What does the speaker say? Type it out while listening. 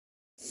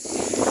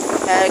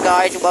Hello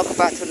guys, and welcome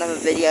back to another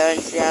video,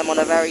 and today I'm on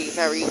a very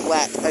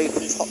wet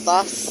open top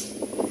bus,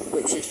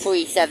 which is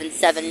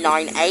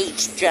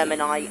 37798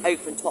 Gemini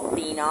open top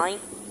B9.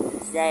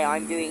 Today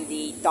I'm doing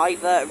the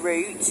divert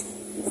route.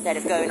 Instead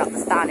of going up the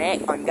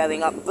Stanek, I'm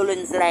going up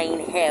Bullens Lane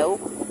Hill,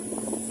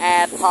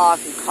 Air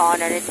Park and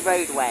Carnennis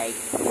Roadway. I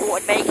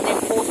thought I'd make an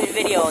important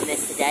video on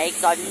this today,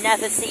 because I've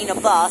never seen a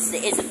bus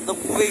that isn't the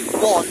Route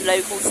 1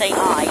 local St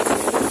Ives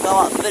go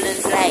up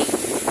Bullens Lane.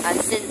 And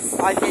since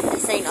I've lived in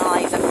St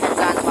Ives and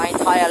Penzance my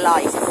entire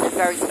life, it's a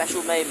very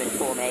special moment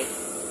for me.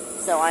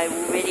 So I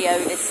will video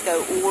this go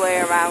all the way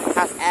around,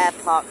 past Air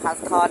Park,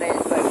 past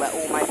Carnennis Road, where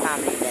all my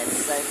family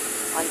lives. So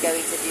I'm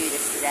going to do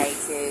this today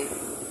to,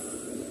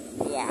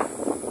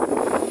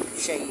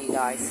 show you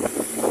guys.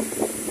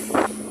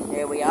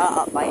 Here we are,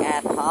 up by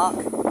Air Park.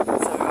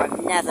 Something I've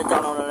never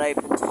done on an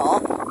open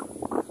top.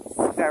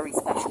 It's very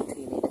special to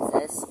me, this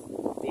is.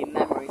 It'll be a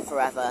memory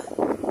forever.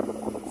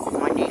 This is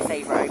my new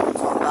favourite open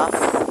top bus,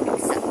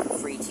 except for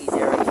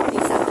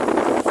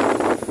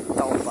 32027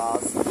 gold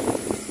bars.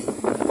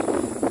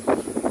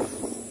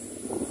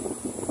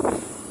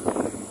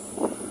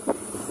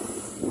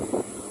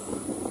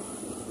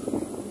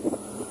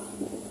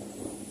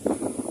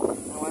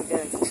 Now I'm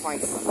going to try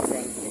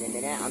something in a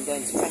minute. I'm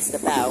going to press the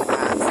bell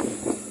at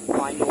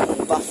my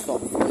normal bus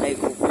stop for the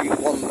local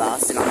Route 1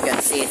 bus, and I'm going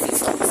to see if he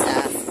stops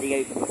there for the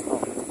open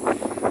top. If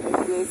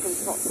the open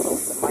top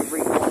stops at my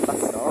Route 1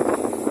 bus stop,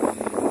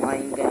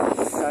 I'm going to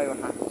be so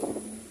happy.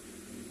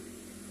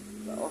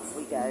 But off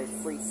we go,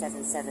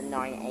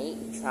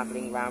 37798,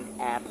 travelling around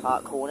Air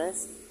Park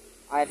corners.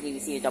 I haven't even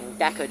seen a double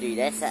decker do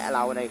this, let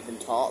alone an open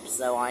top,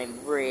 so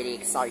I'm really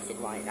excited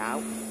right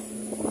now,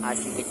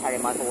 as you can tell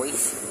in my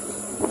voice.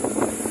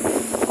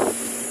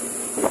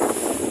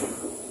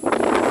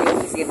 They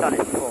obviously have done it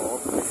before,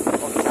 because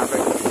obviously I've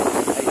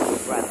open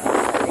forever, so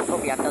they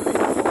probably have done this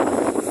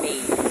before. Me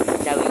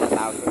knowing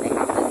about it, they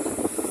haven't.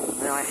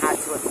 And I had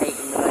to have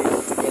taken the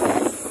local to do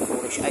it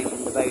before they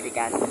opened the road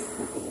again.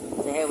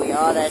 So here we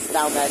are, there's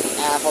down there the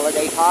Air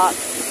Holiday Park.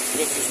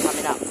 This is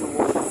coming up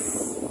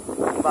towards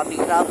Rugby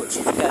Club, which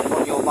is going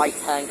on your right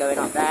turn going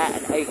up there,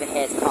 and over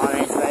here is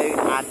Carnennis Road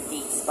and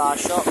Deep's Bar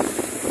Shop.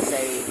 So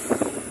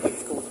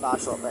it's called Bar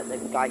Shop, but the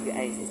guy who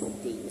owns it is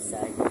called Deep, so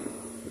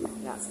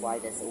that's why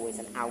there's always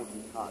an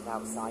Audi parked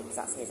outside, because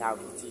that's his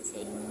Audi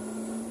TT.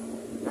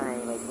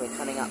 Anyway, we're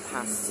coming up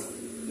past,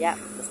 the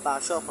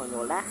Bar Shop on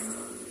your left.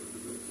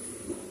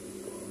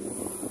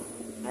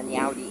 And the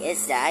Audi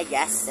is there,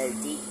 yes, so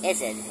Deep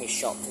is in his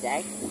shop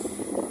today.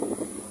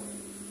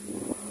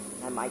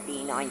 And my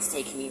B9's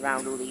taking me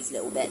around all these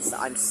little bits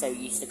that I'm so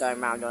used to going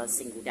around on a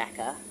single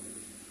decker,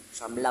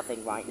 which I'm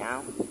loving right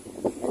now.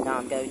 And now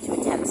I'm going to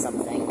attempt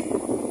something.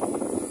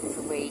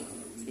 3,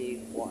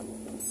 2, 1.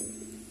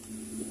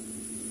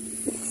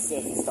 See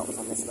if he stops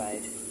on this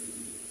road.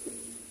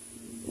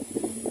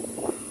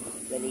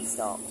 Will he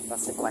stop?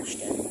 That's the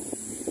question.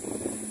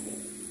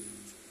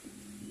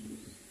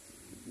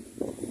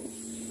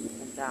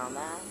 Down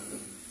there,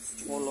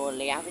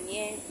 Lordley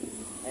Avenue,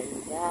 over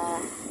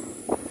there.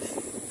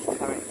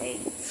 Currently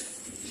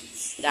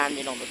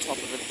standing on the top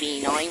of a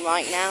B9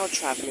 right now,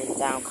 travelling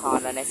down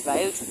Carnennis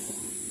Road.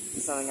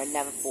 Something I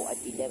never thought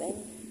I'd be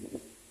doing.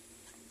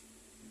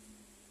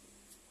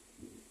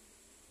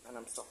 And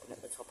I'm stopping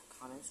at the top of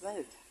Carnennis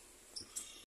Road.